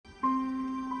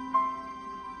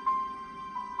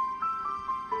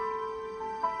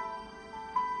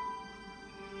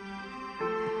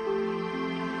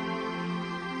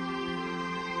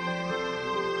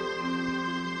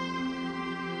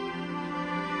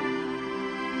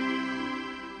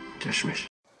Cashmish.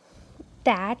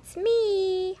 That's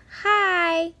me.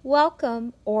 Hi,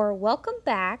 welcome or welcome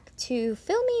back to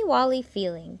Filmy Wally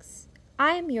Feelings.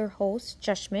 I am your host,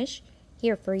 Jushmish,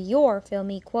 here for your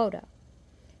filmy quota.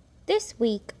 This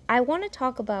week, I want to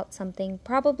talk about something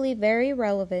probably very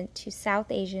relevant to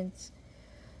South Asians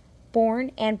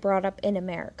born and brought up in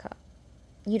America.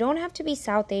 You don't have to be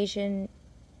South Asian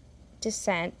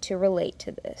descent to relate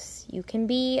to this. You can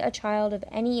be a child of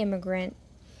any immigrant,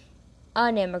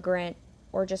 an immigrant,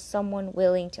 or just someone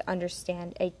willing to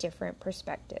understand a different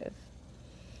perspective.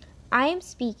 I am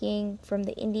speaking from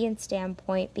the Indian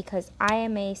standpoint because I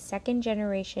am a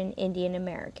second-generation Indian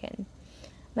American.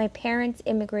 My parents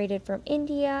immigrated from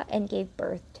India and gave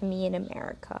birth to me in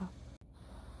America.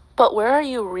 But where are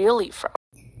you really from?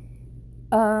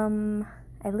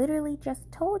 I literally just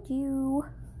told you.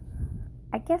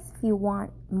 I guess if you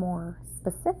want more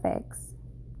specifics,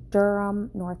 Durham,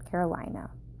 North Carolina.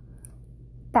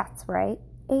 That's right,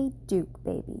 a Duke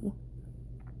baby.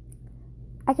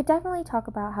 I could definitely talk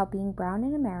about how being brown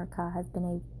in America has been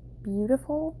a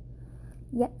beautiful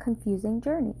yet confusing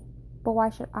journey, but why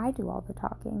should I do all the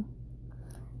talking?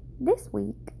 This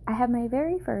week, I have my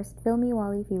very first Filmy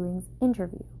Wally Feelings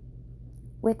interview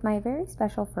with my very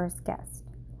special first guest.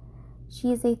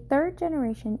 She is a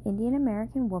third-generation Indian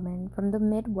American woman from the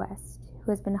Midwest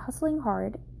who has been hustling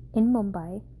hard in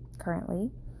Mumbai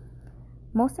currently.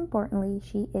 Most importantly,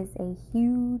 she is a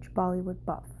huge Bollywood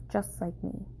buff, just like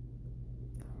me.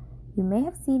 You may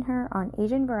have seen her on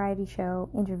Asian Variety Show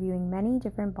interviewing many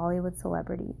different Bollywood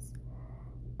celebrities.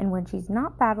 And when she's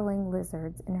not battling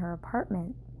lizards in her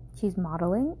apartment, she's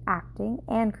modeling, acting,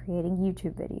 and creating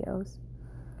YouTube videos.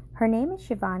 Her name is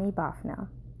Shivani Bafna,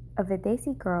 a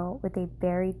Videsi girl with a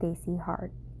very Desi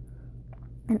heart.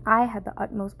 And I had the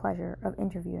utmost pleasure of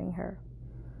interviewing her.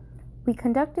 We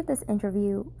conducted this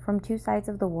interview from two sides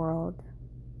of the world,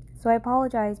 so I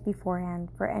apologize beforehand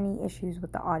for any issues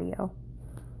with the audio.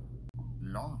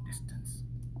 Long distance.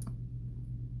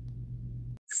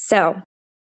 So,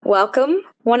 welcome.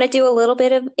 Want to do a little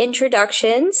bit of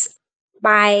introductions.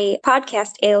 My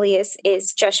podcast alias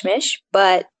is Jushmish,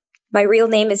 but my real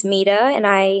name is Mita, and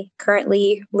I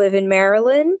currently live in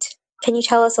Maryland. Can you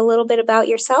tell us a little bit about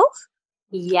yourself?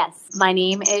 Yes, my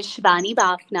name is Shivani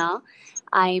Bafna.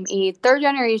 I'm a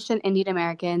third-generation Indian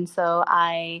American, so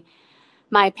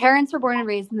my parents were born and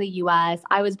raised in the U.S.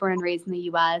 I was born and raised in the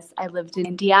U.S. I lived in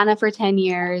Indiana for 10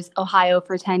 years, Ohio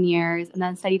for 10 years, and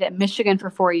then studied at Michigan for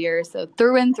 4 years, so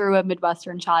through and through a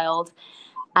Midwestern child.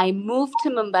 I moved to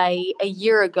Mumbai a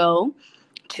year ago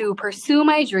to pursue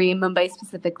my dream, Mumbai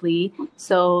specifically.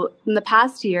 So in the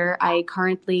past year, I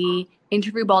currently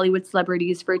interview Bollywood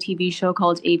celebrities for a TV show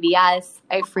called ABS.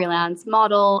 I freelance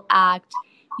model, act,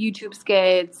 YouTube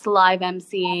skits, live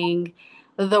emceeing,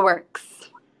 the works.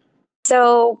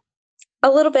 So, a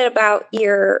little bit about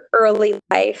your early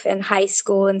life and high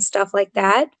school and stuff like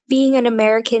that. Being an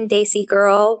American Desi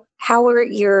girl, how were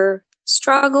your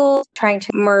struggles trying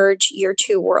to merge your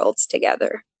two worlds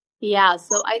together? Yeah,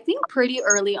 so I think pretty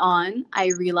early on, I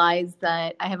realized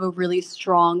that I have a really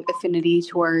strong affinity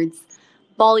towards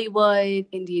Bollywood,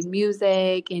 Indian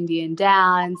music, Indian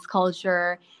dance,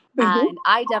 culture. And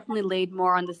I definitely laid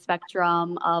more on the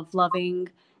spectrum of loving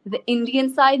the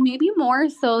Indian side, maybe more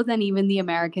so than even the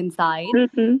American side.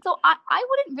 So I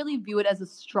wouldn't really view it as a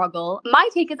struggle. My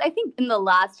take is I think in the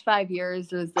last 5 years,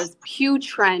 there's this huge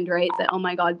trend, right? That, oh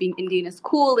my God, being Indian is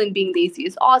cool and being Desi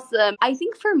is awesome. I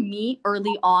think for me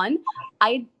early on,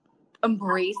 I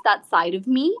embraced that side of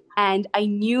me. And I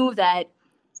knew that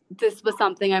this was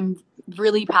something I'm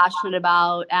really passionate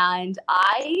about. And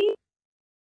I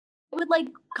would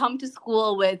come to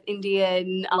school with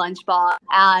Indian lunchbox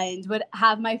and would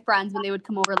have my friends when they would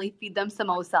come over, feed them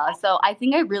samosa. So I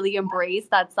think I really embraced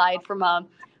that side from a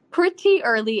pretty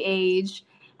early age.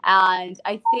 And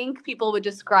I think people would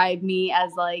describe me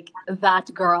as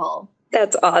that girl.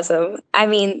 That's awesome. I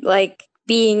mean,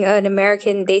 being an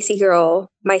American Desi girl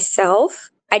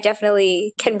myself, I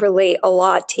definitely can relate a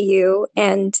lot to you.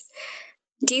 And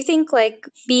do you think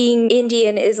being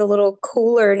Indian is a little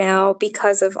cooler now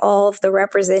because of all of the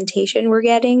representation we're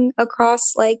getting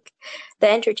across the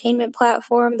entertainment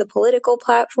platform, the political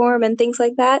platform, and things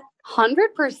like that?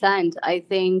 100%. I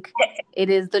think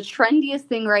it is the trendiest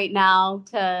thing right now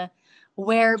to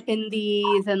wear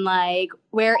bindis and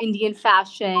wear Indian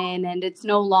fashion, and it's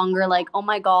no longer oh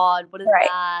my God, what is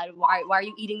that? Why are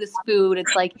you eating this food?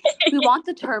 It's we want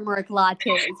the turmeric lattes,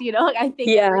 I think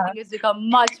everything has become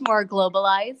much more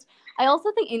globalized. I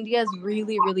also think India has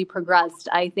really, really progressed.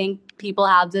 I think people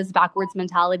have this backwards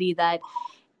mentality that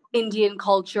Indian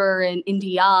culture and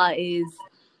India is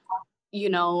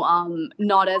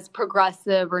not as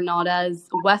progressive or not as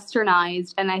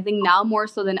westernized. And I think now more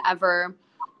so than ever,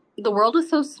 the world is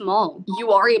so small.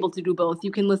 You are able to do both.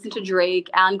 You can listen to Drake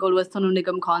and go to a Sonu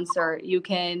Nigam concert. You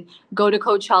can go to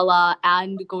Coachella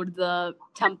and go to the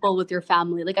temple with your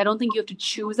family. Like, I don't think you have to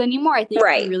choose anymore. I think you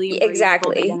Right. can really embrace both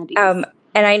Exactly. identities.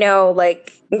 And I know,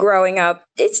 like, growing up,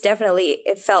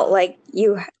 it felt like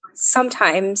you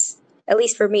sometimes, at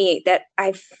least for me, that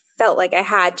I felt like I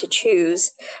had to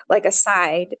choose like a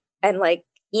side and like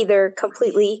either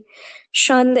completely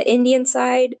shun the Indian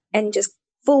side and just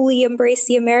fully embrace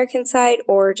the American side,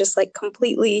 or just like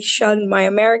completely shun my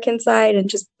American side and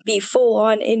just be full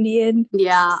on Indian.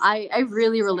 Yeah, I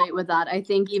really relate with that. I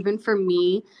think even for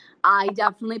me, I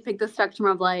definitely pick the spectrum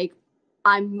of like,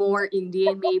 I'm more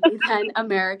Indian maybe than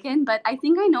American, but I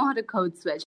think I know how to code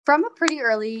switch. From a pretty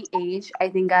early age, I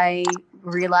think I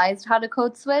realized how to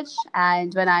code switch.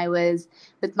 And when I was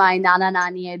with my Nana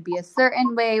Nani, I'd be a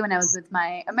certain way. When I was with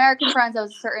my American friends, I was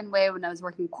a certain way. When I was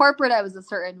working corporate, I was a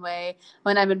certain way.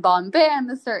 When I'm in Bombay, I'm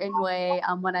a certain way.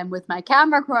 When I'm with my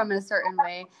camera crew, I'm in a certain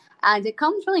way. And it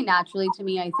comes really naturally to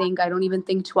me. I think I don't even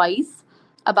think twice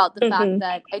about the fact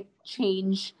that I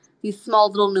change these small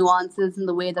little nuances in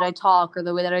the way that I talk or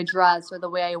the way that I dress or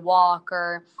the way I walk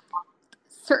or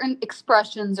certain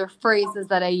expressions or phrases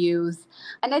that I use.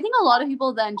 And I think a lot of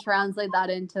people then translate that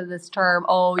into this term,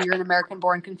 oh, you're an American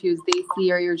born confused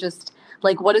Desi, or you're just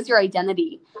like, what is your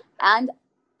identity? And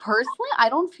personally, I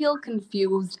don't feel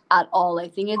confused at all. I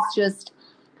think it's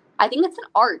an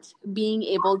art, being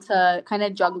able to kind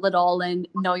of juggle it all and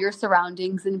know your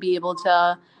surroundings and be able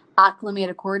to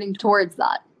acclimate according towards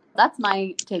that. That's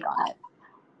my take on it.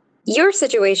 Your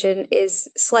situation is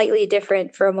slightly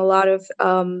different from a lot of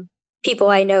people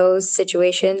I know's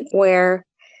situation, where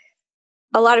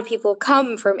a lot of people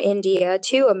come from India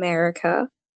to America,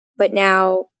 but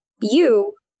now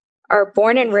you are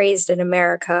born and raised in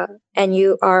America and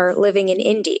you are living in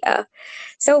India.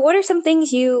 So, what are some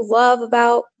things you love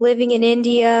about living in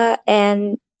India,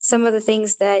 and some of the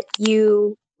things that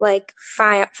you like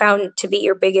found to be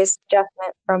your biggest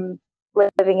adjustment from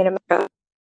living in America?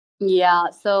 Yeah,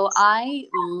 so I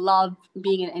love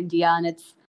being in India, and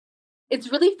it's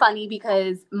really funny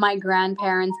because my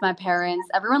grandparents, my parents,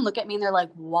 everyone look at me and they're like,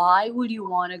 why would you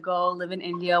want to go live in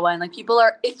India when like people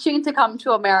are itching to come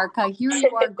to America? Here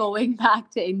you are going back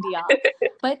to India.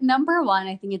 But number one,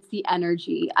 I think it's the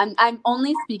energy. I'm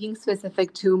only speaking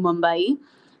specific to Mumbai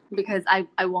because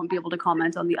I won't be able to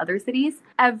comment on the other cities.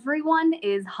 Everyone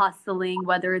is hustling,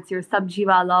 whether it's your sabji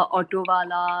wala, auto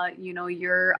wala,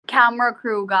 your camera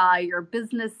crew guy, your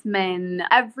businessman.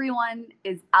 Everyone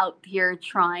is out here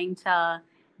trying to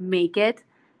make it.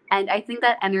 And I think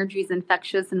that energy is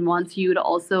infectious and wants you to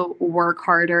also work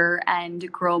harder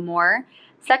and grow more.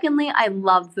 Secondly, I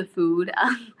love the food.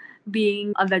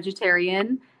 Being a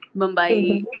vegetarian,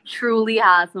 Mumbai truly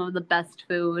has some of the best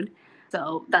food.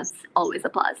 So that's always a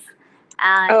plus.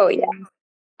 And Oh, yeah.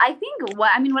 I think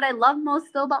what I love most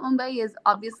though about Mumbai is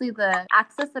obviously the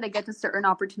access that I get to certain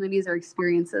opportunities or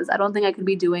experiences. I don't think I could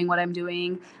be doing what I'm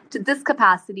doing to this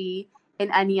capacity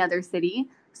in any other city.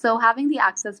 So having the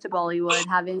access to Bollywood,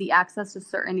 having the access to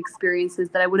certain experiences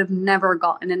that I would have never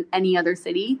gotten in any other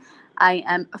city, I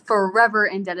am forever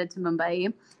indebted to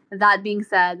Mumbai. That being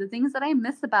said, the things that I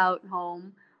miss about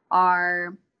home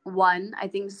are one, I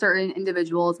think certain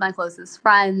individuals, my closest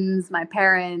friends, my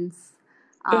parents,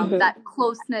 that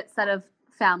close knit set of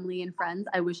family and friends.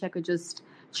 I wish I could just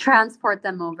transport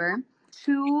them over.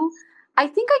 Two, I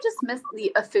think I just miss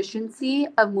the efficiency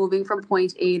of moving from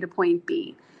point A to point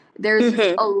B. There's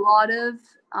just a lot of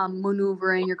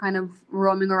maneuvering. You're kind of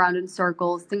roaming around in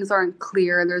circles. Things aren't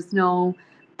clear. There's no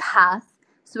path.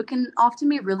 So it can often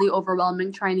be really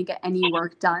overwhelming trying to get any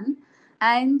work done.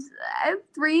 And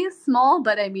three, small,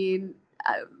 but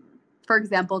for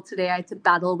example, today I had to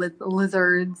battle with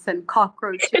lizards and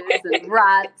cockroaches and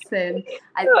rats, and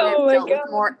I think I've dealt with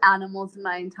more animals in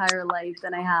my entire life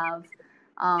than I have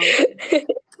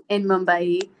in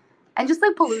Mumbai. And just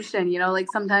like pollution, like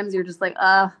sometimes you're just like,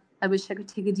 I wish I could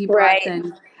take a deep breath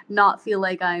and not feel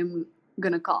like I'm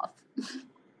gonna cough.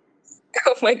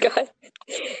 Oh my God.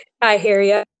 I hear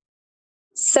you.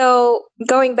 So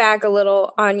going back a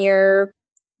little on your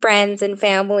friends and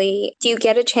family, do you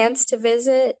get a chance to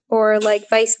visit, or like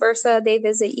vice versa, they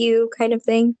visit you kind of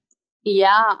thing?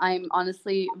 Yeah, I'm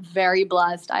honestly very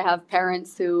blessed. I have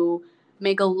parents who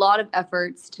make a lot of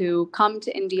efforts to come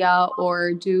to India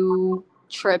or do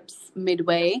trips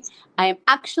midway. I am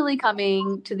actually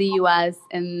coming to the US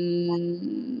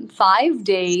in 5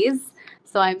 days.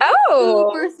 So I'm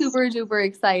super, super duper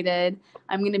excited.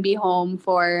 I'm going to be home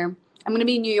for I'm going to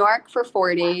be in New York for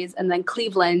 4 days and then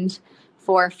Cleveland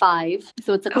for 5.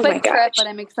 So it's a Oh my quick trip, gosh. but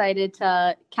I'm excited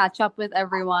to catch up with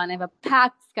everyone. I have a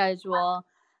packed schedule,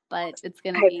 but it's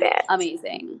going to I be bet.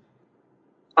 amazing.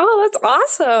 Oh, that's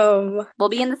awesome. We'll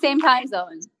be in the same time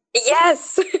zone.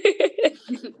 Yes.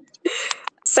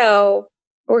 So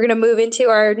we're going to move into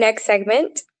our next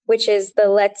segment, which is the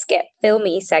Let's Get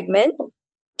Filmy segment.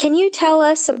 Can you tell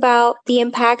us about the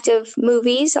impact of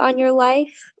movies on your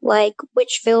life? Like,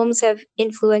 which films have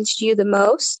influenced you the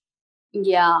most?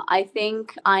 Yeah, I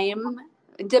think I am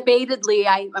debatedly,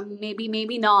 I'm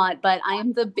maybe not, but I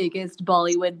am the biggest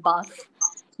Bollywood buff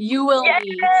you will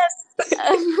meet.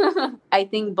 I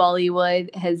think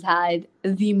Bollywood has had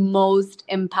the most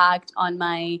impact on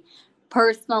my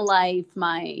personal life,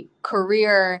 my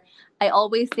career. I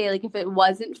always say, like, if it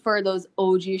wasn't for those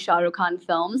OG Shah Rukh Khan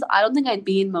films, I don't think I'd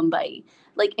be in Mumbai.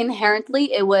 Like,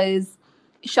 inherently, it was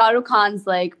Shah Rukh Khan's,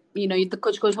 like, the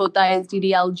Kuch Kuch Hota Hai,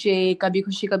 DDLJ, Kabhi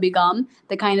Khushi Kabhi Gum,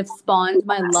 that kind of spawned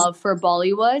my love for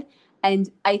Bollywood. And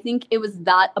I think it was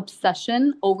that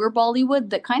obsession over Bollywood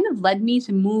that kind of led me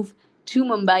to move to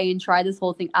Mumbai and try this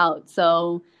whole thing out.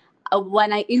 So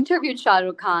when I interviewed Shah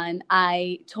Rukh Khan,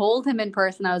 I told him in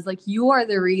person, I was like, you are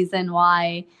the reason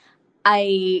why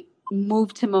I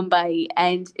moved to Mumbai.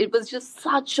 And it was just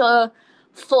such a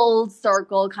full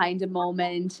circle kind of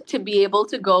moment to be able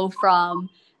to go from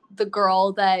the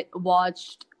girl that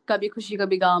watched Kabhi Khushi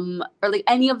Kabhi Gum or like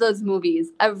any of those movies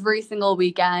every single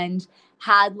weekend,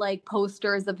 had like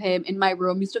posters of him in my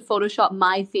room, used to Photoshop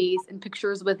my face and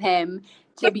pictures with him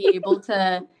to be able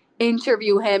to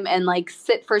interview him and like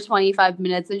sit for 25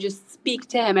 minutes and just speak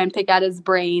to him and pick at his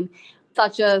brain.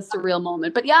 Such a surreal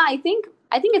moment. But yeah, I think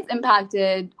it's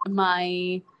impacted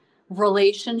my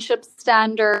relationship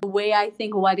standard, the way I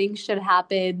think weddings should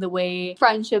happen, the way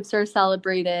friendships are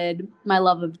celebrated, my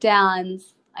love of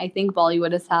dance. I think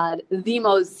Bollywood has had the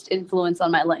most influence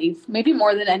on my life, maybe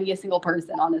more than any single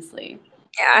person, honestly.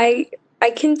 I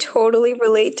can totally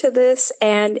relate to this,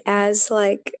 and as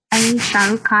like a Shah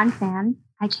Rukh Khan fan,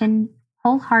 I can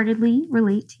wholeheartedly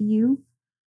relate to you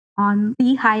on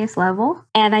the highest level.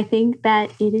 And I think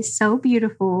that it is so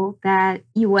beautiful that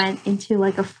you went into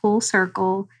like a full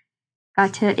circle,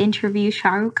 got to interview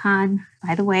Shah Rukh Khan.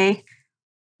 By the way,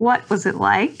 what was it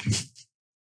like?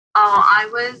 Oh, I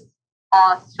was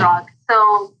awestruck.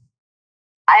 So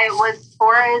I was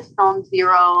for his film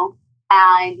Zero,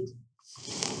 and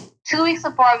 2 weeks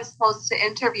before I was supposed to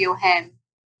interview him,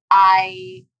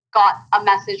 I got a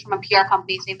message from a PR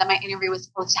company saying that my interview was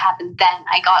supposed to happen then.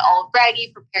 I got all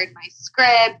ready, prepared my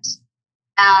script,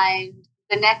 and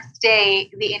the next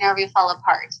day the interview fell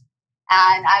apart.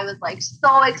 And I was like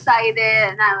so excited,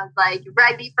 and I was like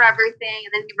ready for everything,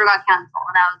 and then people got canceled,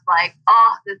 and I was like,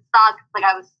 oh, this sucks. Like,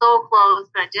 I was so close,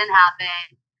 but it didn't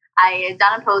happen. I had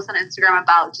done a post on Instagram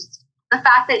about just the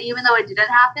fact that even though it didn't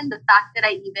happen, the fact that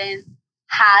I even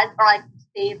had, or I could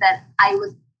say that I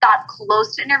was got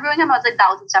close to interviewing him, I was like, that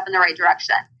was a step in the right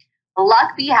direction.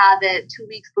 Luck be have it, 2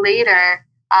 weeks later,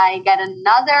 I get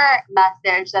another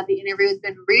message that the interview has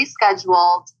been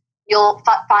rescheduled. You'll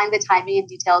find the timing and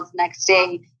details next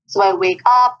day. So I wake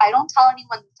up. I don't tell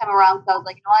anyone this time around because I was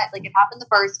like, you know what? Like, it happened the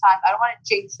first time. I don't want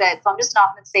to jinx it. So I'm just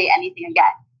not going to say anything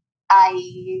again.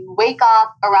 I wake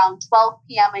up around 12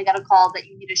 p.m. I get a call that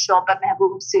you need to show up at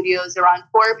Mehboob Studios around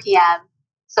 4 p.m.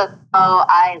 So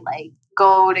I like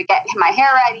go to get my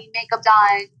hair ready, makeup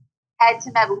done, head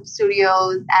to Mehboob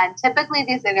Studios. And typically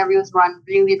these interviews run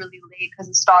really, really late because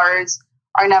the stars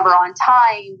are never on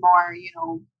time, or,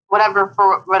 whatever,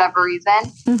 for whatever reason.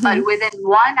 Mm-hmm. But within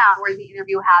 1 hour, the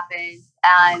interview happens,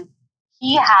 and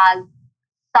he has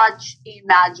such a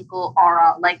magical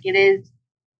aura. Like, it is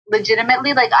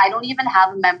legitimately, like, I don't even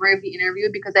have a memory of the interview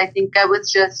because I think I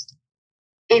was just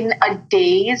in a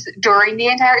daze during the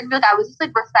entire interview. Like, I was just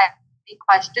like reciting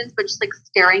questions, but just like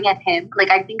staring at him.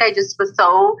 Like, I think I just was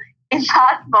so in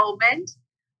that moment.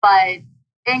 But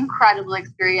incredible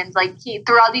experience. Like,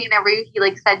 throughout the interview, he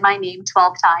like said my name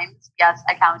 12 times. Yes,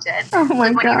 I counted. Oh my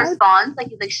like, when God. he responds, like,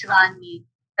 he's like, Shivani,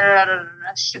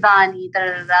 Shivani,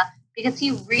 because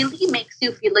he really makes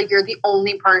you feel like you're the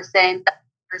only person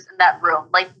in that room.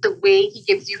 Like, the way he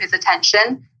gives you his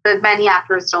attention that many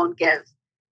actors don't give.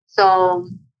 So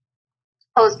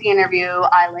post the interview,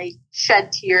 I like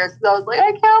shed tears because I was like,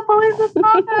 I can't believe this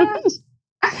happened.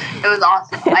 It was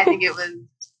awesome. I think it was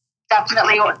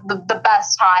definitely the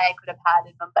best high I could have had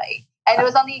in Mumbai. And it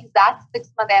was on the exact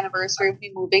 6-month anniversary of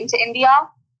me moving to India.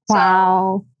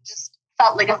 Wow. So just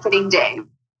felt like a fitting day.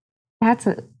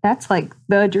 That's like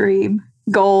the dream.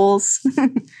 Goals.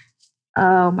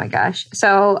 Oh my gosh.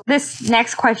 So this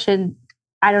next question,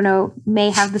 I don't know, may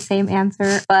have the same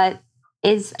answer, but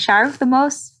Is Shah Rukh the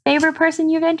most favorite person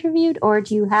you've interviewed, or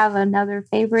do you have another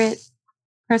favorite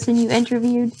person you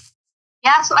interviewed?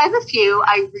 Yeah, so I have a few.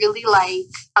 I really like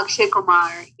Akshay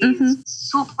Kumar. He's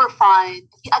super fun.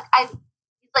 He's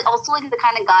like also like the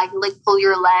kind of guy who like pull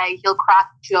your leg. He'll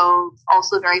crack jokes.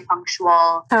 Also very punctual.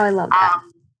 Oh, I love that.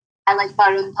 I like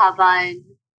Varun Dhawan,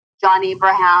 John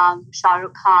Abraham, Shah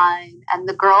Rukh Khan, and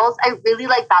the girls. I really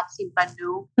like Taapsee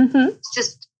Pannu. It's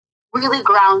just really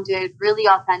grounded, really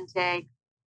authentic.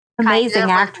 Amazing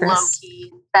kind of, actress. Like,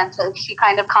 low-key, sense of she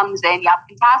kind of comes in. Yeah,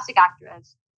 fantastic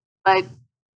actress. But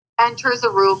enters a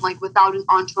room like without an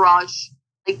entourage.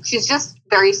 Like she's just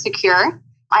very secure.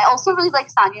 I also really like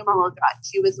Sania Malhotra.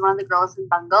 She was one of the girls in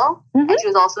Dangal, and she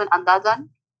was also in Andazan.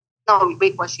 No,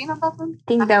 wait, was she in Andazan? I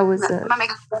think that was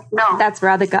no. That's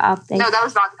Radhika Apte. No, that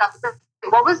was Radhika.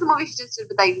 What was the movie she just did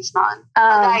with Ayushmann?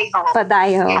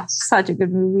 Fadayo. Yes. Such a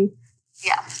good movie.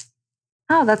 Yeah.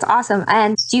 Oh, that's awesome.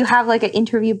 And do you have like an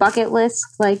interview bucket list?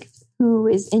 Like who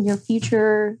is in your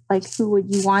future? Like who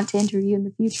would you want to interview in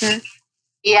the future?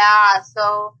 Yeah,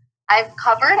 so I've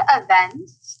covered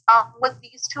events with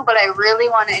these two, but I really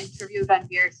want to interview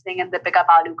Ranveer Singh and Deepika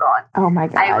Padukone. Oh my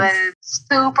God. I was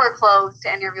super close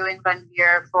to interviewing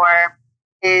Ranveer for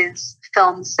his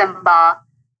film Simba,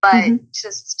 but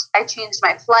just I changed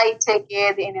my flight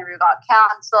ticket, the interview got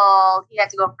canceled, he had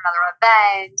to go for another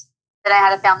event, then I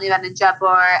had a family event in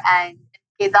Jaipur, and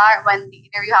Kedar, when the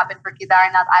interview happened for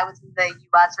Kedarnath, I was in the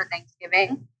US for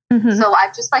Thanksgiving. So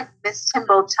I've just like missed him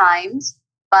both times.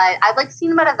 But I've like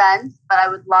seen him at events, but I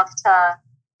would love to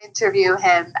interview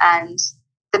him. And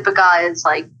Deepika is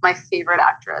like my favorite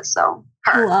actress. So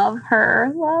her. Love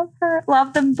her.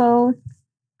 Love them both.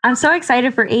 I'm so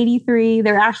excited for 83.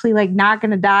 They're actually like not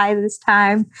going to die this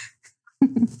time.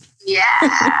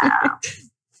 Yeah.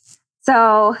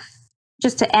 So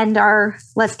just to end our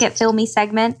Let's Get Filmy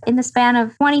segment, in the span of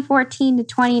 2014 to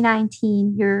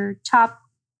 2019, your top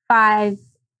 5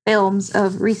 films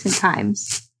of recent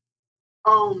times.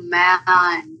 Oh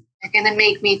man, you're gonna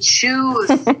make me choose.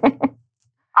 That's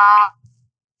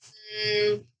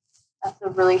a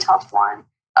really tough one.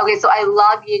 Okay, so I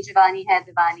love Ye Jawani Hai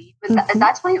Diwani.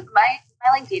 That's why am I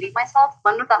like dating myself?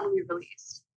 When was that movie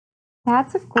released?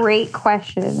 That's a great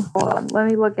question. Hold on, let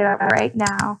me look it up right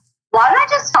now. Why don't I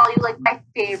just tell you like my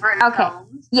favorite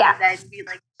films? Yeah. And then be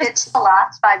like, it's the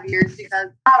last 5 years because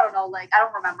I don't know, like I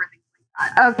don't remember things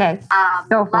like that. Okay.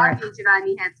 Go for it. Love Ye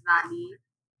Jawani Hai Diwani.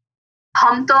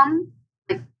 Hum Tum,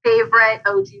 like favorite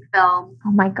OG film.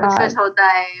 Oh my God. Kuch Hota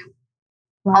Hai.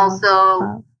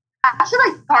 Also, actually,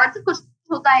 like parts of Kuch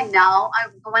Hota Hai now,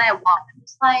 when I watch, I'm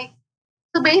just like,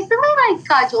 so basically, like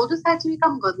Kajol just had to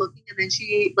become good looking, and then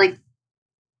she like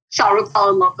Shah Rukh fell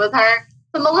in love with her.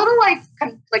 So I'm a little like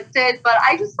conflicted, but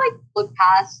I just like look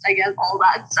past, I guess, all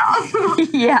that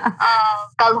stuff. Yeah.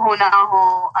 Kal Ho Na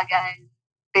Ho, again,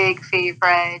 big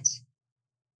favorite.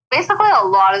 Basically, a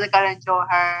lot of the Karan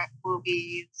Johar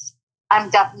movies, I'm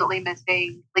definitely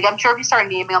missing. Like, I'm sure if you start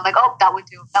naming, I'm like, oh, that one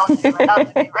too. That was my favorite. That was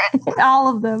my favorite.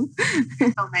 All of them.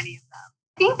 So many of them.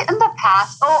 I think in the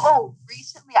past,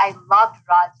 recently I loved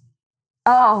Razi.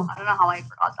 Oh. I don't know how I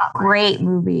forgot that one. Great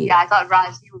movie. Yeah, I thought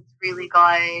Razi was really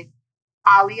good.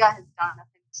 Alia has done a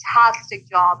fantastic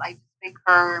job. I just think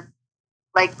her,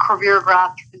 like, career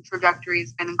growth and trajectory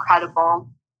has been incredible.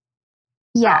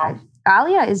 Yeah. So,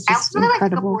 Alia is just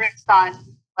incredible. Like Kapoor & Sons,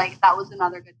 like that was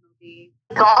another good movie.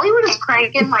 Bollywood is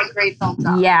cranking like great films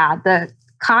out. Yeah, the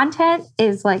content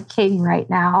is like king right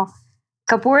now.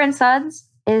 Kapoor & Sons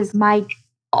is my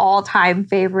all-time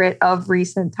favorite of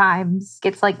recent times.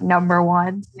 It's like number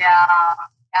 1. Yeah,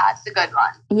 it's a good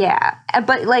one. Yeah,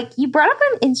 but like you brought up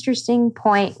an interesting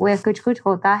point with Kuch Kuch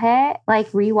Hota Hai, like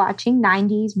rewatching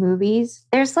 90s movies.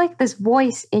 There's like this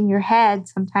voice in your head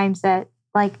sometimes that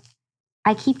like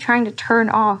I keep trying to turn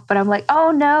off, but I'm like, oh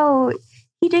no,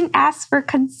 he didn't ask for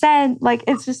consent. Like,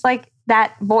 it's just like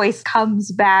that voice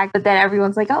comes back, but then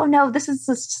everyone's like, oh no,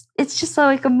 it's just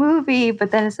like a movie.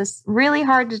 But then it's just really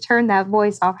hard to turn that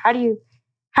voice off. How do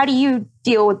you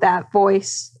deal with that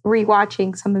voice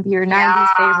rewatching some of your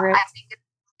 90s favorites? I think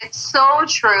it's so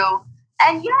true.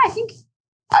 And, I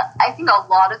think a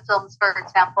lot of films, for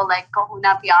example, like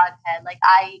Kahuna Pyar Hai, like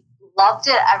I loved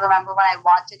it. I remember when I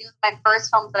watched it. It was my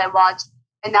first film that I watched.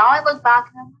 And now I look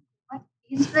back and I'm like, what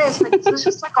is this? Like, this is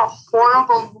just like a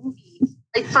horrible movie.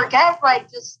 Like, forget like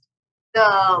just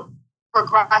the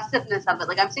progressiveness of it.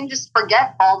 Like, I'm saying just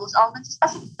forget all those elements. Just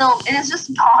as a film, and it's just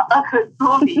not a good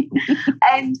movie.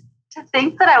 And to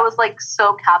think that I was like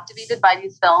so captivated by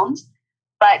these films.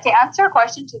 But to answer your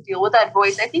question, to deal with that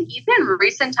voice, I think even in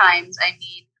recent times,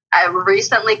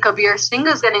 recently Kabir Singh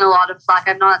is getting a lot of flack.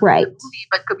 I'm not in the movie,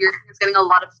 but Kabir Singh is getting a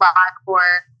lot of flack for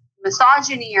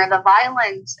misogyny or the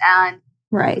violence. And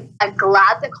Right. I'm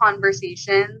glad that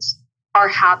conversations are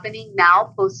happening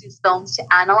now post these films to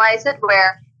analyze it,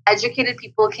 where educated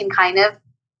people can kind of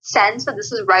sense that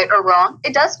this is right or wrong.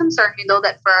 It does concern me, though,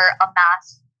 that for a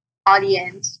mass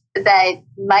audience that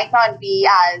might not be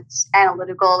as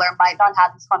analytical or might not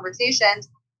have these conversations,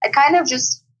 it kind of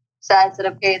just says that,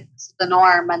 okay, this is the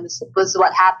norm and this was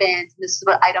what happened. This is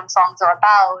what item songs are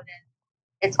about. And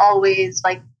it's always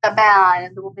like the man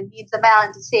and the woman needs a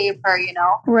man to save her, you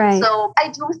know? Right. So I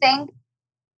do think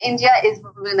India is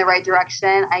moving in the right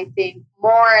direction. I think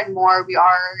more and more we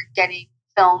are getting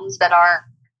films that are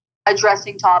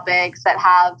addressing topics that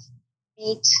have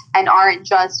meat and aren't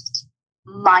just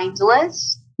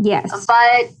mindless. Yes.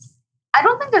 But I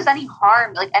don't think there's any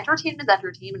harm. Like, entertainment is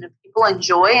entertainment. If people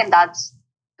enjoy and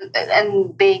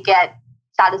they get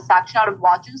satisfaction out of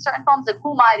watching certain films, like,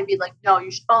 who am I to be like, no,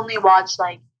 you should only watch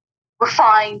like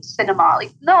refined cinema?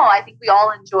 Like, no, I think we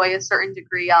all enjoy a certain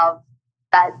degree of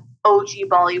that OG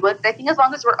Bollywood. I think as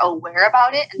long as we're aware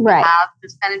about it and we have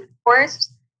this kind of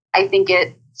discourse, I think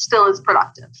it still is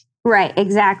productive. Right,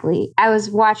 exactly. I was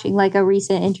watching like a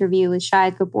recent interview with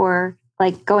Shahid Kapoor,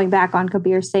 like going back on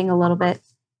Kabir Singh a little bit.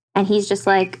 And he's just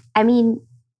like, I mean,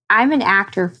 I'm an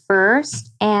actor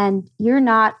first, and you're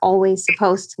not always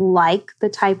supposed to like the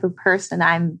type of person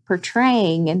I'm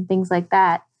portraying and things like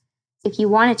that. If you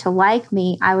wanted to like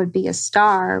me, I would be a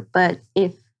star. But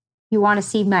if you want to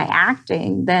see my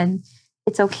acting, then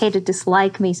it's okay to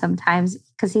dislike me sometimes.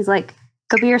 Because he's like,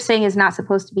 Kabir Singh is not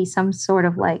supposed to be some sort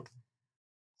of like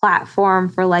platform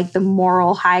for like the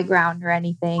moral high ground or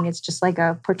anything. It's just like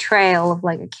a portrayal of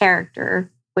like a character,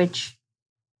 which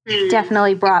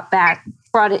definitely brought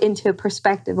it into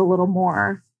perspective a little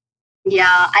more.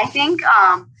 Yeah, I think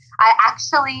I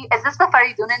actually, is this the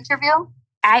Faridun interview?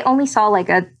 I only saw like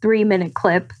a 3-minute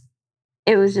clip.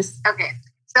 It was just okay.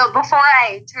 So before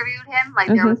I interviewed him, like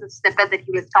there was a snippet that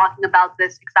he was talking about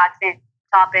this exact same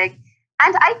topic,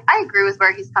 and I agree with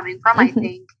where he's coming from. I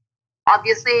think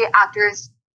obviously actors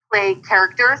play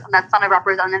characters, and that's not a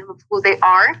representative of who they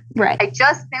are. Right. I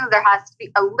just think there has to be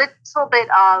a little bit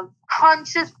of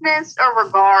consciousness or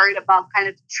regard about kind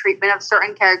of the treatment of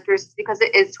certain characters, because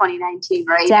it is 2019,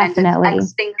 right? Definitely. And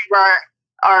X things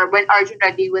or when Arjun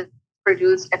Reddy was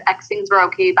produced, if X things were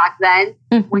okay back then,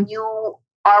 when you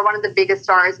are one of the biggest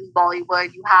stars in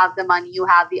Bollywood, you have the money, you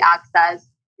have the access,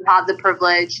 you have the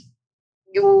privilege,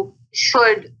 you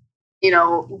should,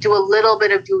 do a little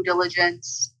bit of due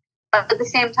diligence. But at the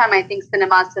same time, I think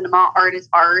cinema, art is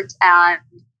art, and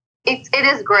it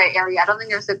is gray area. I don't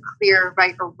think there's a clear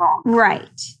right or wrong.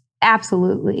 Right.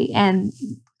 Absolutely.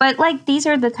 But like, these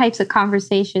are the types of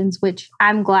conversations which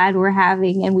I'm glad we're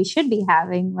having and we should be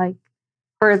having, like,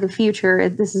 for the future.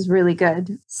 This is really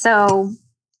good. So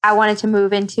I wanted to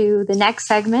move into the next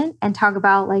segment and talk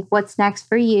about like what's next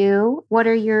for you. What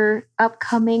are your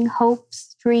upcoming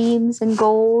hopes, dreams, and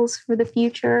goals for the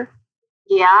future?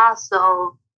 Yeah,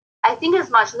 so I think as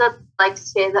much as I'd like to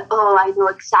say that, I know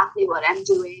exactly what I'm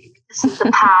doing, this is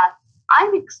the path,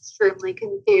 I'm extremely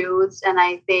confused. And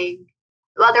I think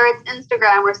whether it's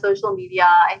Instagram or social media,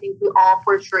 I think we all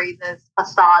portray this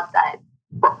facade that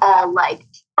we're all like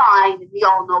fine and we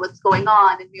all know what's going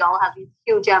on and we all have these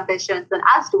huge ambitions. And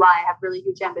as do I have really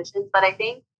huge ambitions. But I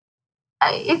think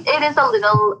it is a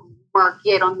little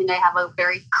murky. I don't think I have a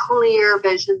very clear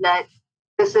vision that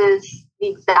this is the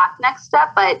exact next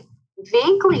step. But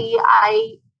vaguely,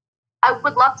 I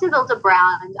would love to build a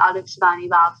brand out of Shivani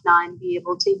Bhavna and be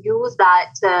able to use that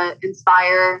to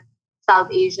inspire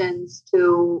South Asians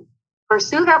to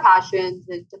pursue their passions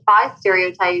and defy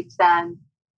stereotypes and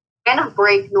kind of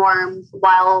break norms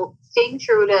while staying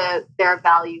true to their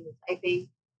values. I think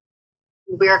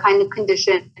we are kind of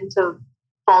conditioned to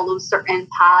follow certain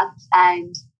paths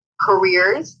and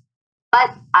careers,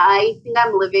 but I think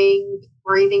I'm living,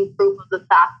 breathing proof of the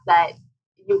fact that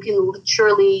you can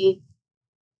literally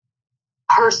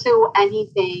pursue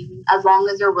anything as long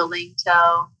as you're willing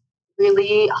to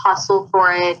really hustle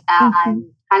for it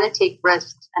and kind of take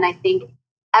risks. And I think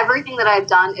everything that I've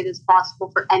done, it is possible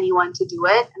for anyone to do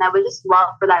it. And I would just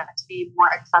love for that to be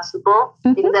more accessible,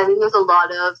 because I think there's a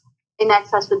lot of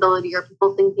inaccessibility, or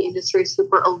people think the industry is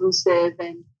super elusive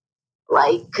and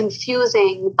like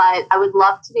confusing. But I would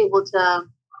love to be able to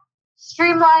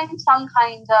streamline some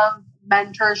kind of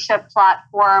mentorship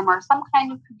platform or some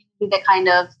kind of community that kind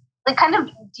of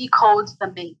decodes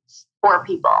the maze for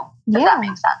people. If that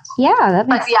makes sense. Yeah, that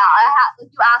makes sense. But yeah,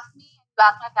 if you ask me,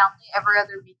 ask my family, every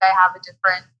other week I have a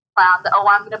different plan that,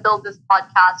 I'm going to build this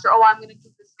podcast, or I'm going to do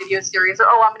this video series, or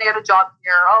I'm going to get a job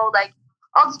here, I'll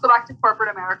just go back to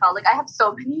corporate America. Like, I have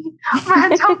so many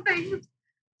random things.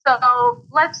 So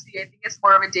let's see. I think it's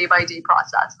more of a day by day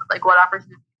process with like what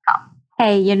opportunities come.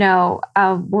 Hey,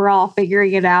 we're all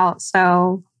figuring it out,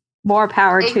 so more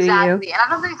power to you. Exactly. And I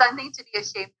don't think there's anything to be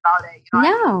ashamed about it.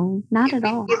 No, not at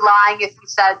all. You'd be lying if you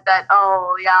said that,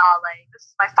 oh, yeah, like, this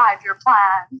is my 5-year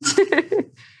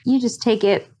plan. You just take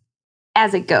it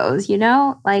as it goes,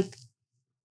 Like,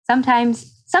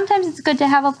 sometimes it's good to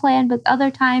have a plan, but other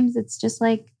times it's just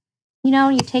like,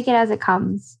 you take it as it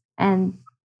comes. And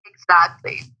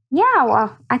exactly. Yeah,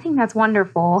 well, I think that's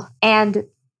wonderful. And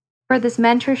for this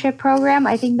mentorship program,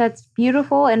 I think that's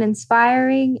beautiful and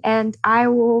inspiring, and I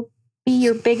will be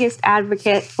your biggest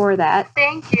advocate for that.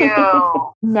 Thank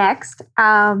you. Next,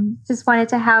 just wanted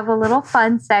to have a little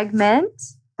fun segment.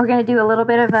 We're going to do a little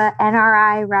bit of a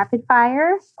NRI rapid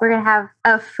fire. We're going to have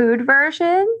a food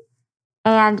version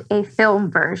and a film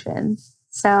version.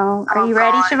 So, are you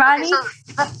ready, Shivani? Okay, so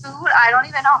the food, I don't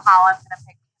even know how I'm going to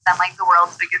pick. I'm like the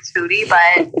world's biggest foodie,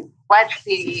 but let's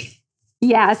see.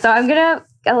 Yeah, so I'm going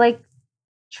to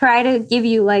try to give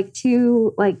you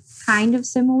two kind of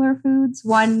similar foods.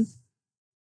 One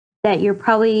that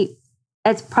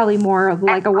it's probably more of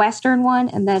like a Western one,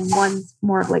 and then one's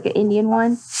more of like an Indian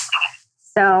one.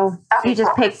 So you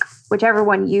just pick whichever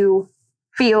one you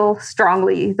feel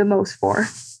strongly the most for.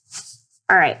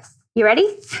 All right. You ready?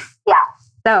 Yeah.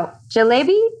 So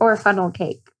jalebi or funnel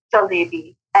cake?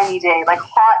 Jalebi. Any day. Like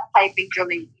hot piping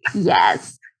jalebi.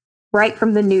 Yes. Right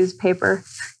from the newspaper.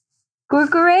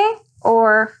 Kurkure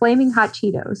or flaming hot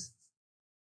Cheetos?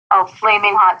 Oh,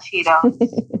 flaming hot Cheetos.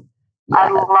 Yeah. I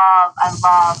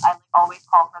always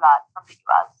call for that from the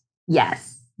US.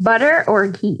 Yes. Butter or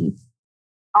ghee?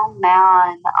 Oh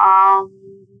man. I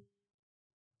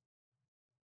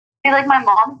feel like my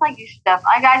mom's like, you should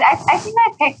definitely. I think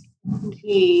I picked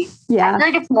ghee. Yeah. I feel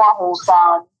like it's more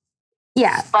wholesome.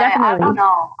 Yeah, but definitely. I don't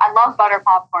know. I love butter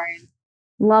popcorn.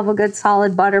 Love a good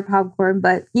solid butter popcorn,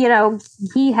 but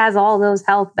ghee has all those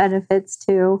health benefits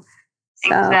too.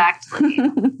 So. Exactly.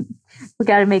 We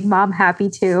got to make mom happy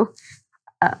too.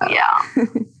 Yeah.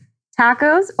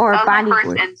 Tacos or pani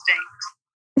puri? That was my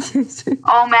first instinct.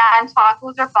 Oh man,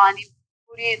 tacos or pani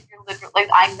puri? Like,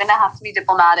 I'm gonna have to be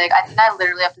diplomatic. I think I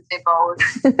literally have to say both.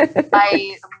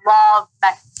 I love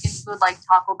Mexican food like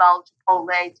Taco Bell, Chipotle,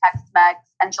 Tex-Mex,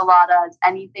 enchiladas,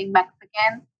 anything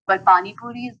Mexican. But pani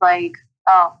puri is like,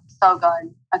 oh, so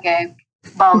good. Okay,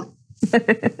 both.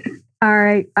 All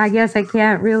right, I guess I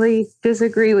can't really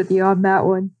disagree with you on that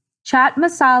one. Chaat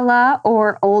masala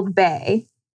or Old Bay?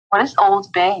 What is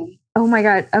Old Bay? Oh my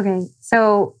God. Okay.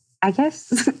 So I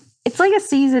guess it's like a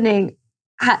seasoning.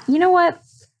 You know what?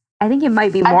 I think it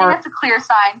might be more. I think that's a clear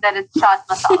sign that it's chaat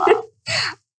masala.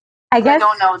 I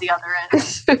don't know the other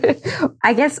end.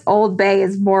 I guess Old Bay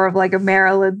is more of like a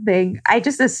Maryland thing. I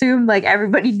just assumed like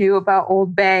everybody knew about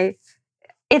Old Bay.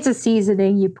 It's a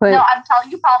seasoning you put. No, I'm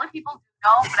telling you, probably people do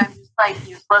know, but I'm just like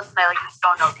useless and I just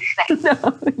don't know these things.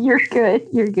 No, you're good.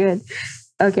 You're good.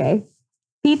 Okay.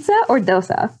 Pizza or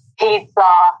dosa?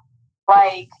 Pizza.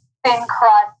 Like thin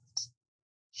crust,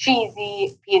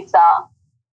 cheesy pizza.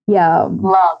 Yum.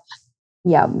 Love.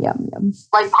 Yum, yum, yum.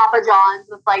 Like Papa John's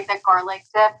with like that garlic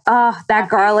dip. Oh, that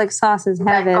garlic sauce is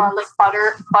heaven. Garlic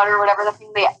butter, whatever the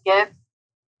thing they give.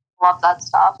 Love that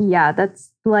stuff. Yeah,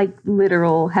 that's like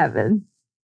literal heaven.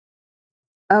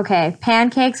 Okay,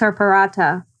 pancakes or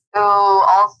paratha? Oh,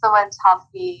 also a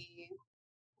toughie.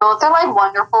 Those are like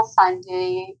wonderful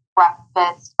Sunday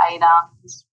breakfast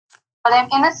items. But I'm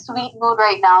in a sweet mood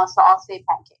right now, so I'll say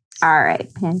pancakes. All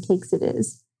right, pancakes it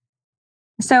is.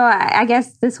 So I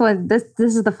guess this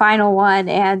is the final one,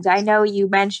 and I know you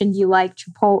mentioned you like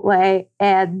Chipotle,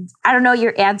 and I don't know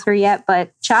your answer yet,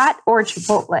 but chaat or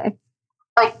Chipotle?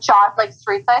 Like chaat, like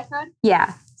street side food?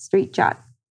 Yeah, street chaat.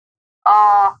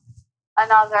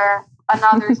 Another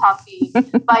toughie.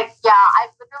 But yeah, I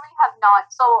literally have not.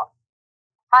 So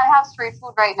I have street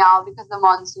food right now because of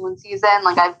monsoon season.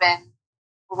 Like I've been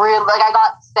I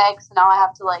got sick, so now I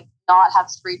have to like not have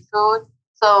street food.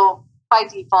 So by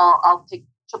default, I'll pick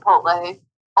Chipotle.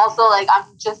 Also, like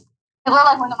people are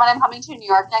like, when I'm coming to New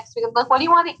York next week, I'm like, what do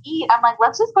you want to eat? I'm like,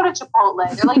 let's just go to Chipotle.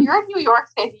 They're like, you're in New York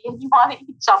City and you want to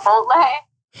eat Chipotle?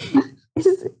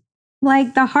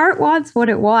 Like the heart wants what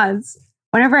it wants.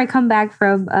 Whenever I come back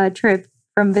from a trip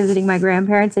from visiting my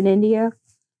grandparents in India,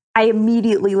 I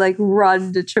immediately like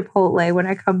run to Chipotle when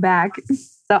I come back.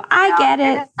 So I get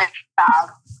it.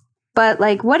 But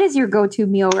like, what is your go-to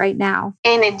meal right now?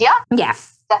 In India? Yeah.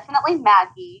 Definitely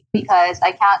Maggie, because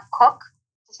I can't cook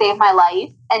to save my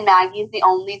life. And Maggie is the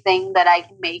only thing that I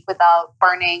can make without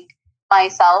burning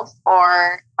myself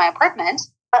or my apartment.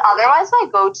 But otherwise, my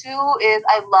go-to is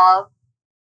I love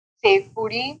Save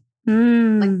Foodie.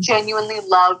 Like, genuinely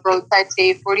love roadside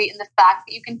safe foodie, and the fact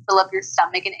that you can fill up your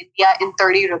stomach in India in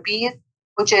 30 rupees,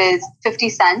 which is 50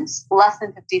 cents, less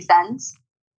than 50 cents.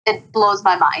 It blows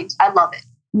my mind. I love it.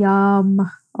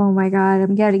 Yum. Oh my God.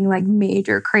 I'm getting like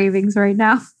major cravings right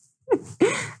now.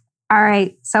 All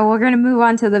right. So we're going to move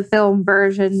on to the film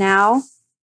version now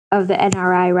of the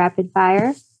NRI Rapid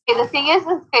Fire. Okay, the thing is,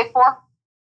 okay, for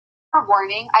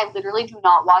warning, I literally do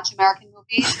not watch American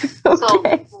movies.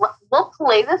 Okay. So we'll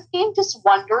play this game just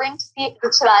wondering to see if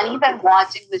I even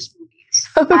watch English movies.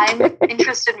 Okay. I'm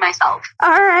interested myself. All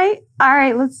right.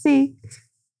 Let's see.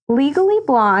 Legally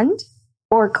Blonde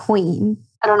or Queen?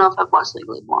 I don't know if I've watched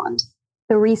Legally Blonde.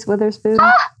 The Reese Witherspoon.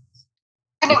 We're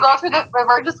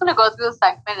just gonna go through the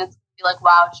segment. It's gonna be like,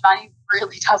 wow, Shivani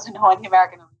really doesn't know any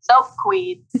American movies. So,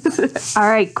 Queen. All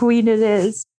right, Queen it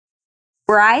is.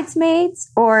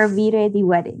 Bridesmaids or Vire the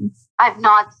Wedding? I've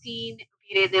not seen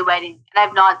Vire the Wedding, and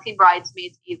I've not seen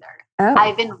Bridesmaids either. Oh.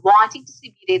 I've been wanting to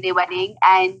see Vire the Wedding,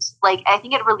 and like I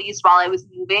think it released while I was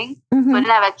moving, so I didn't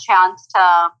have a chance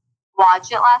to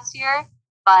watch it last year.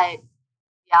 But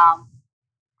yeah,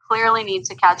 clearly need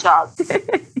to catch up.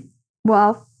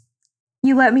 Well,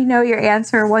 you let me know your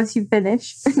answer once you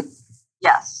finish.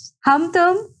 Yes.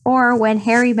 Humdum or When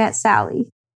Harry Met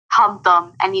Sally?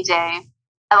 Humdum any day.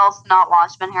 I've also not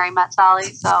watched When Harry Met Sally,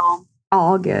 so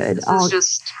all good. This is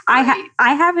just great.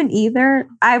 I haven't either.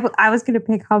 I was gonna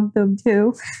pick Humdum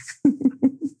too.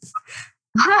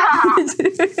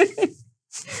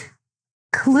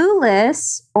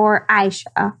 Clueless or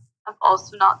Aisha? I've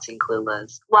also not seen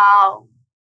Clueless. Wow.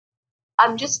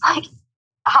 I'm just like,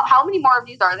 how many more of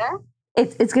these are there?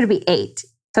 It's gonna be 8.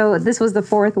 So this was the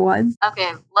 4th one.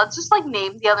 Okay, let's just like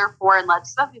name the other 4 and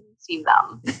let's not even see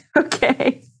them.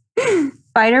 Okay.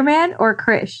 Spider-Man or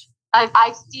Krish?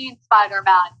 I've seen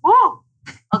Spider-Man. Woo!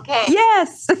 Okay.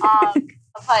 Yes.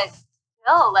 But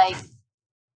still, like,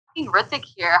 Hrithik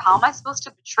here. How am I supposed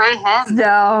to betray him?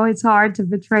 No, it's hard to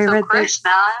betray Hrithik. Krish,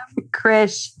 man.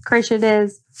 Krish it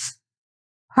is.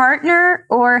 Partner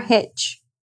or Hitch?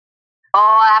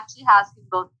 Oh, I actually have seen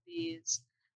both of these.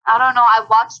 I don't know. I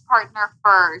watched Partner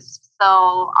first,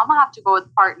 so I'm gonna have to go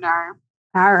with Partner.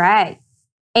 All right.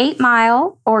 8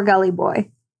 Mile or Gully Boy?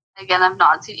 Again, I've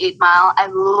not seen 8 Mile. I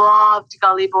loved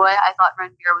Gully Boy. I thought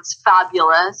Ranveer was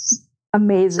fabulous.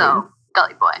 Amazing. So,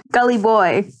 Gully Boy. Gully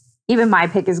Boy. Even my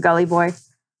pick is Gully Boy.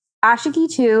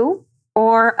 Ashiki 2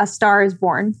 or A Star is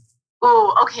Born?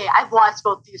 Oh, okay. I've watched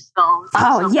both these films.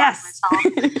 Oh, so yes.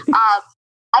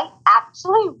 I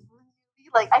actually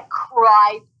really, I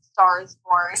cried Star is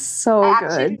Born. So I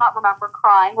good. actually do not remember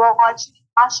crying while watching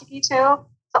Ashiki 2.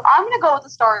 So I'm going to go with The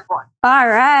Star is Born. All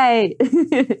right.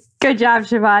 Good job,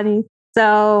 Shivani.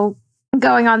 So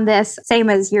going on this, same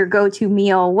as your go-to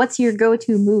meal, what's your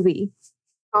go-to movie?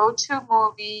 Go-to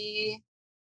movie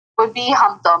would be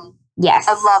Humdum. Yes.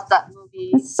 I love that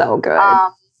movie. It's so good.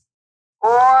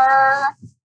 Or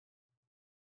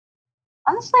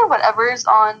honestly, whatever's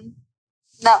on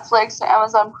Netflix or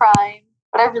Amazon Prime.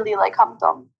 But I really like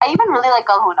Humdum. I even really like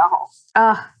Galhona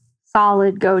Ho.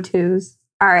 Solid go-tos.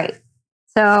 All right.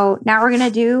 So now we're going to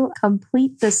do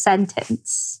complete the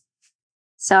sentence.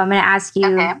 So I'm going to ask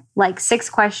you 6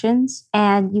 questions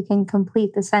and you can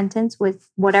complete the sentence with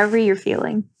whatever you're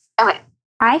feeling. Okay.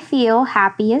 I feel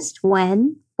happiest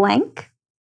when blank.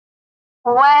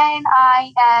 When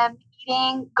I am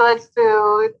eating good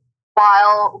food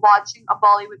while watching a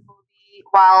Bollywood movie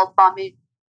while bumming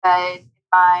bed in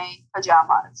my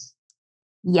pajamas.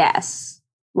 Yes.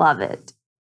 Love it.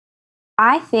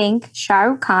 I think Shah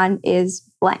Rukh Khan is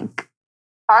blank.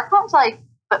 Shah Rukh Khan's like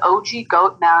the OG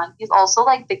GOAT, man. He's also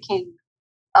like the king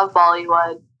of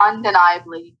Bollywood,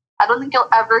 undeniably. I don't think you'll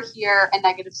ever hear a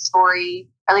negative story.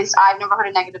 At least I've never heard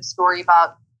a negative story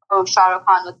about, oh, Shah Rukh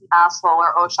Khan was an asshole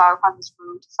or, oh, Shah Rukh Khan was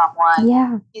rude to someone.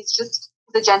 Yeah. He's just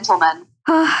the gentleman.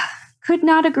 Could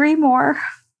not agree more.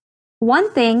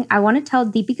 One thing I want to tell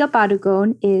Deepika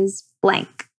Padukone is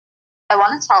blank. I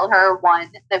want to tell her,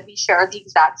 one, that we share the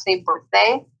exact same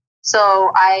birthday.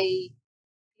 So I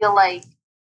feel like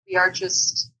we are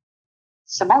just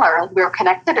similar. We're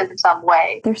connected in some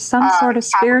way. There's some sort of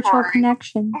spiritual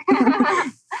connection.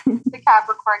 The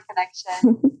Capricorn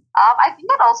connection. I think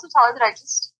I'd also tell her that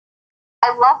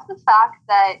I love the fact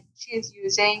that she is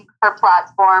using her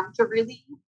platform to really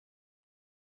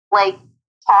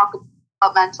talk about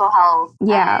mental health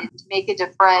and make a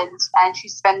difference, and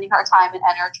she's spending her time and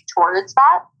energy towards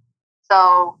that.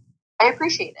 So I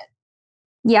appreciate it.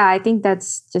 Yeah, I think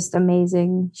that's just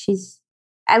amazing.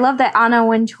 I love that Anna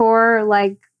Wintour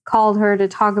called her to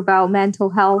talk about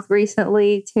mental health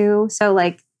recently too. So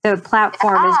the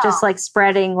platform is just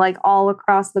spreading all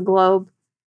across the globe.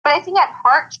 But I think at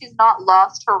heart, she's not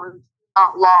lost her roots,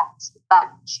 not lost the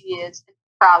fact that she is a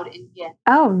proud Indian.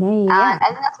 Oh, no, yeah. And I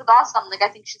think that's what's awesome. Like, I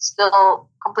think she's still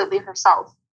completely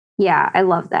herself. Yeah, I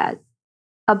love that.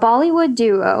 A Bollywood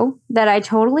duo that I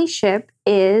totally ship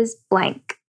is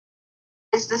blank.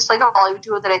 Is this like a Bollywood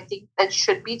duo that I think that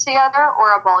should be together,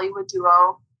 or a Bollywood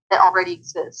duo that already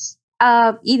exists?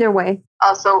 Either way.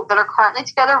 So that are currently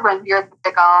together, Ranbir and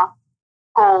Deepika,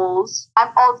 goals.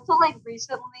 I'm also like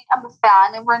recently, I'm a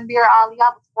fan of Ranbir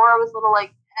Alia. Before I was a little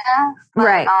like, but,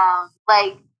 right.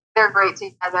 Like they're great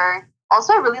together.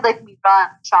 Also, I really like Mira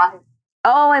and Shahid.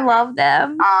 Oh, I love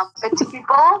them. But two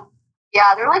people,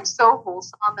 yeah, they're like so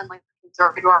wholesome and like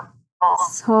adorable.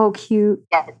 So cute.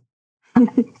 Yeah,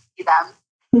 see them.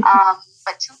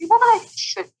 But two people that I think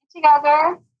should be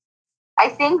together, I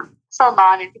think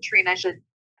Salman and Katrina should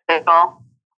go.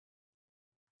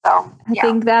 So I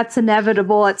think that's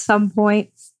inevitable at some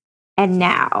point. And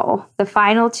now, the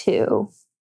final two.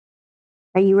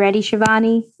 Are you ready,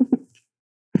 Shivani?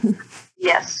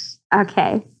 Yes.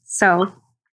 Okay, so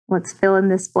let's fill in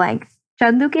this blank.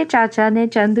 Chandu ke chacha ne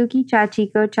Chandu ki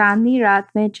chachi ko Chandni raat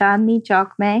mein Chandni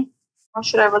chowk mein. Oh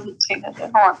shit, I wasn't saying that.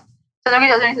 Hold on.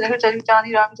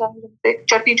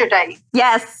 Chutney chatai.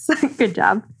 Yes, good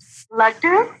job.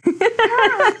 Laddu?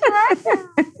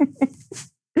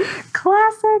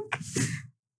 Classic.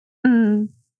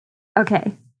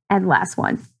 Okay, and last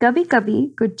one. कभी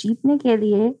कभी कुछ जीतने के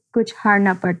लिए कुछ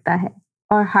हारना पड़ता है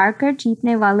और हार कर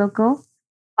जीतने वालों को.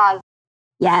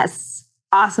 Yes,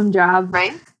 awesome job.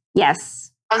 Right?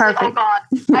 Yes, I was perfect. like, oh god.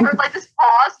 I heard like this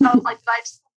pause, and I was like, did I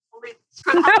just totally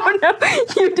screw that up?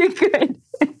 No, you did good.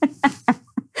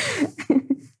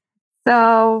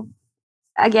 So,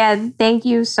 again, thank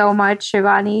you so much,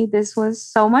 Shivani. This was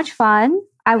so much fun.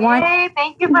 Yay,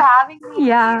 thank you for having me.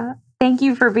 Yeah, thank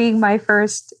you for being my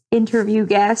first interview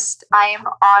guest. I am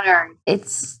honored.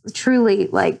 It's truly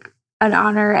like an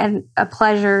honor and a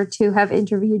pleasure to have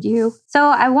interviewed you. So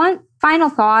I want final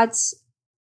thoughts.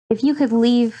 If you could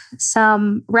leave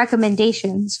some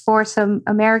recommendations for some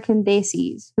American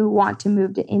Desis who want to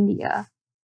move to India.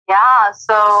 Yeah,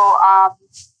 so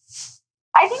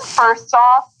I think first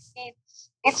off,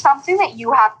 it's something that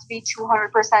you have to be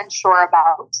 200% sure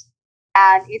about.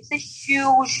 And it's a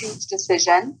huge, huge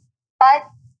decision. But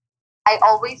I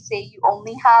always say you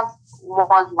only have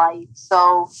one life.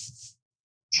 So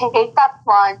take that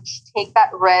plunge, take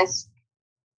that risk.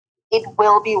 It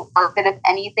will be worth it. If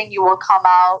anything, you will come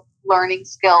out learning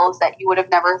skills that you would have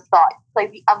never thought.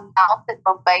 Like the amount that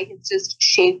Mumbai has just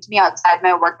shaped me outside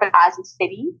my work, but as a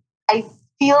city, I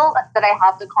feel that I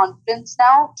have the confidence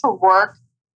now to work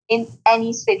in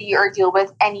any city or deal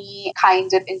with any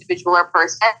kind of individual or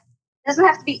person. It doesn't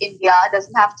have to be India. It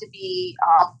doesn't have to be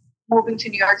moving to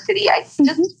New York City.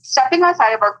 Just stepping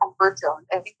outside of our comfort zone.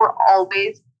 I think we're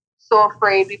always so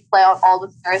afraid. We play out all the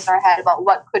scenarios in our head about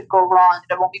what could go wrong.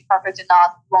 It won't be perfect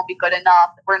enough. It won't be good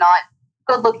enough. We're not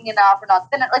good looking enough. We're not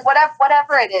thin. Like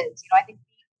whatever it is. I think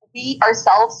we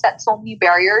ourselves set so many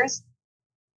barriers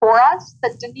for us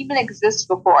that didn't even exist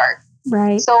before.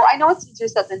 Right. So I know it's easier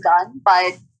said than done,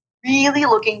 but really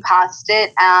looking past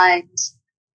it and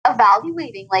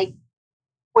evaluating, like,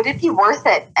 would it be worth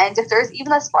it? And if there's even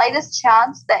the slightest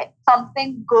chance that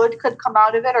something good could come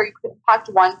out of it or you could impact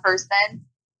one person,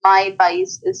 my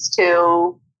advice is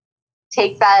to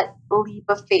take that leap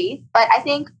of faith. But I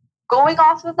think going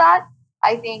off of that,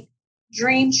 I think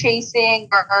dream chasing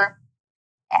or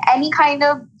any kind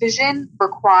of vision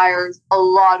requires a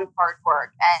lot of hard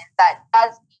work. And that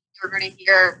does mean you're going to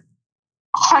hear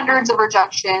hundreds of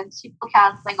rejections, people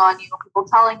canceling on you, people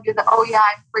telling you that, oh yeah,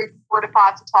 I'm free from 4 to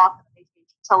 5 to talk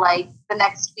to like the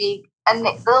next week. And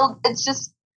it's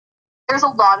just, there's a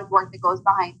lot of work that goes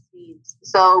behind the scenes.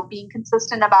 So being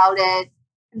consistent about it,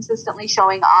 consistently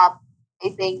showing up, I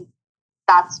think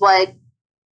that's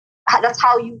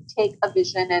how you take a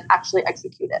vision and actually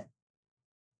execute it.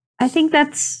 I think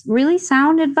that's really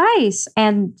sound advice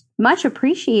and much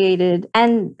appreciated.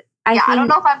 And I don't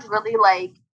know if I'm really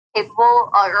like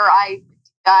capable or I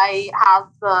have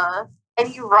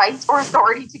any right or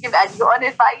authority to give anyone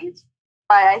advice.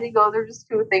 But I think those are just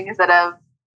two things that have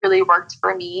really worked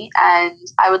for me. And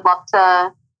I would love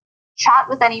to chat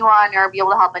with anyone or be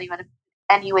able to help anyone in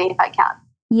any way if I can.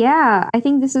 Yeah, I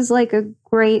think this is like a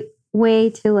great way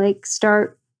to like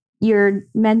start your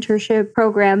mentorship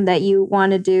program that you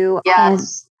want to do.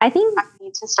 Yes. And I think I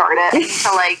need to start it. I need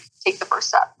to like take the first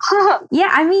step. Yeah,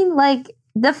 I mean, like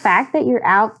the fact that you're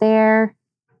out there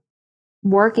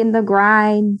working the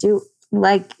grind, do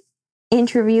like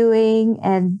interviewing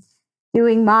and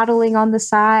doing modeling on the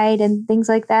side and things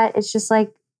like that. It's just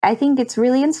like, I think it's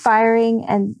really inspiring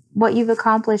and what you've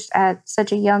accomplished at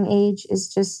such a young age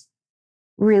is just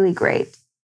really great.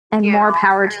 And more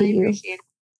power to you. Appreciate it.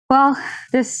 Well,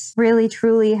 this really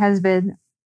truly has been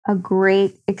a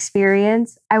great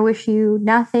experience. I wish you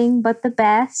nothing but the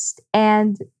best,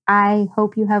 and I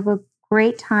hope you have a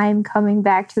great time coming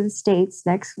back to the States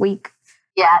next week.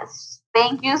 Yes.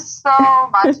 Thank you so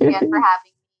much again for having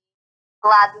me.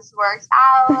 Glad this works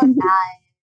out, and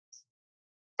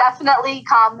definitely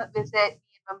come visit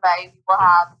me in Mumbai. We will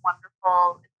have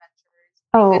wonderful adventures,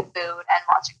 good food, and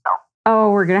watching film.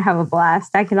 Oh, we're going to have a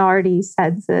blast. I can already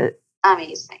sense it.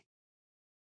 Amazing.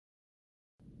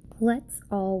 Let's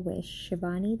all wish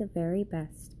Shivani the very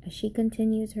best as she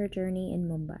continues her journey in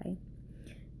Mumbai.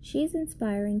 She is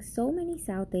inspiring so many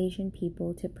South Asian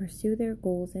people to pursue their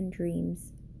goals and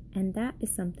dreams, and that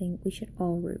is something we should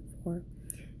all root for.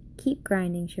 Keep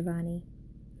grinding, Shivani.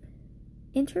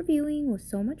 Interviewing was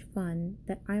so much fun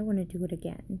that I want to do it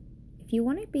again. If you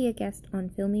want to be a guest on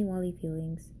Filmy Wally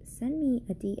Feelings, send me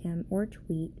a DM or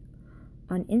tweet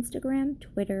on Instagram,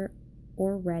 Twitter,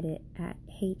 or Reddit at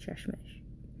HeyCheshmish.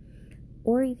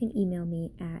 Or you can email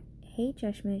me at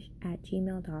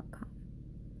heycheshmish@gmail.com.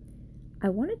 I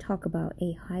want to talk about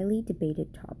a highly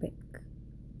debated topic.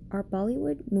 Are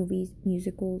Bollywood movies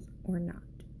musicals or not?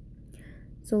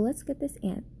 So let's get this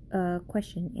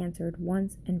question answered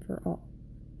once and for all.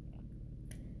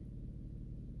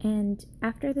 And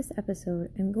after this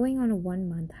episode, I'm going on a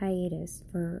 1-month hiatus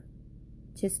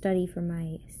to study for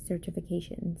my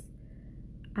certifications.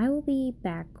 I will be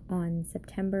back on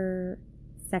September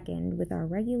 2nd with our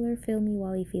regular Filmy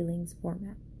Wally Feelings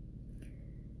format.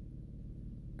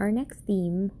 Our next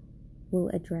theme will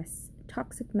address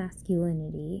toxic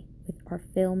masculinity, with our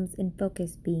films in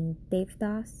focus being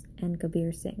Devdas and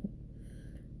Kabir Singh.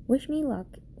 Wish me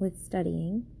luck with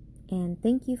studying, and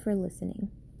thank you for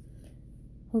listening.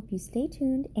 Hope you stay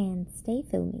tuned and stay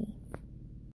filmy.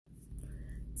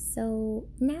 So,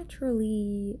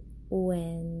 naturally,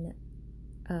 when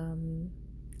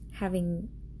having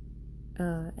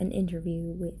an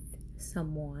interview with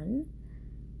someone,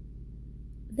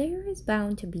 there is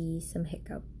bound to be some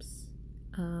hiccups.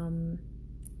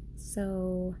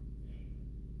 So,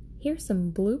 here's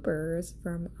some bloopers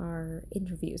from our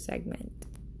interview segment.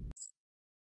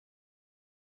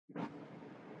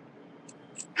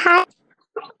 Hi.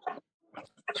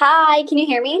 Hi, can you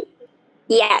hear me?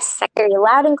 Yes, I hear you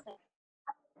loud and clear.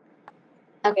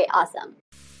 Okay, awesome.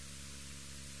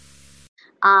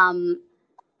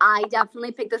 I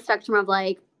definitely picked the spectrum of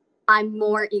like, I'm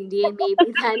more Indian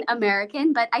maybe than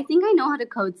American, but I think I know how to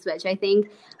code switch. I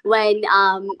think when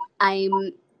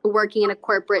I'm working in a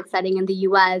corporate setting in the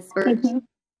US, or the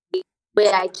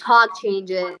way I talk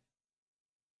changes,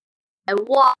 I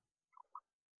walk,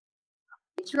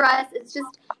 I dress, it's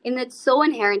just, and it's so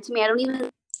inherent to me. I don't even.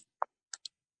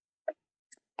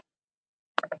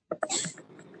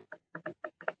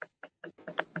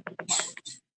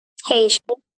 Hey,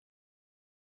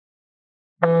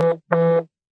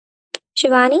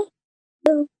 Shivani?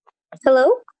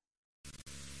 Hello?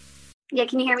 Yeah,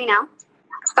 can you hear me now?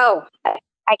 Oh, I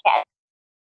can.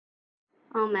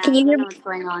 Oh man, Can you I hear don't know me? what's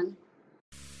going on.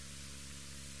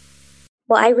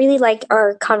 Well, I really liked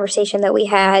our conversation that we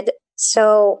had,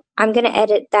 so I'm going to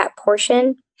edit that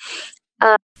portion.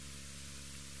 Hey!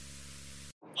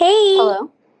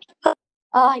 Hello? Oh,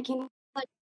 I can.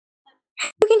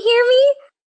 You can hear me?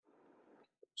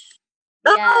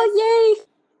 Yes. Oh,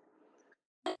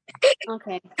 yay!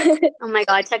 Okay. Oh my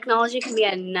god, technology can be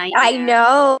a nightmare. I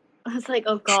know. I was like,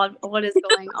 oh god, what is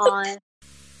going on?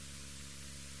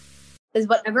 Is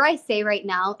whatever I say right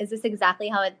now, is this exactly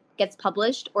how it gets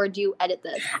published, or do you edit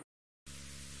this?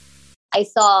 I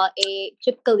saw a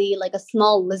chipkali, like a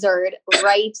small lizard,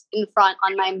 right in front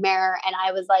on my mirror, and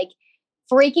I was like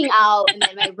freaking out, and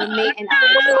then my roommate and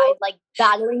I tried like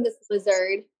battling this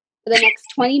lizard for the next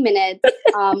 20 minutes.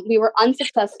 We were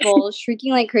unsuccessful,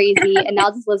 shrieking like crazy, and now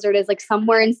this lizard is like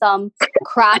somewhere in some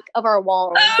crack of our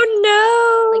wall.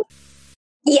 Oh no!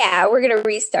 Yeah, we're going to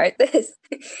restart this.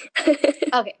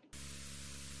 Okay.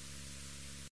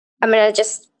 I'm going to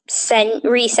just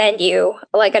resend you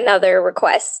like another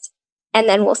request, and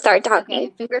then we'll start talking.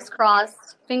 Okay, fingers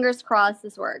crossed. Fingers crossed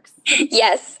this works.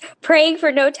 Yes, praying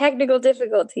for no technical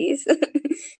difficulties.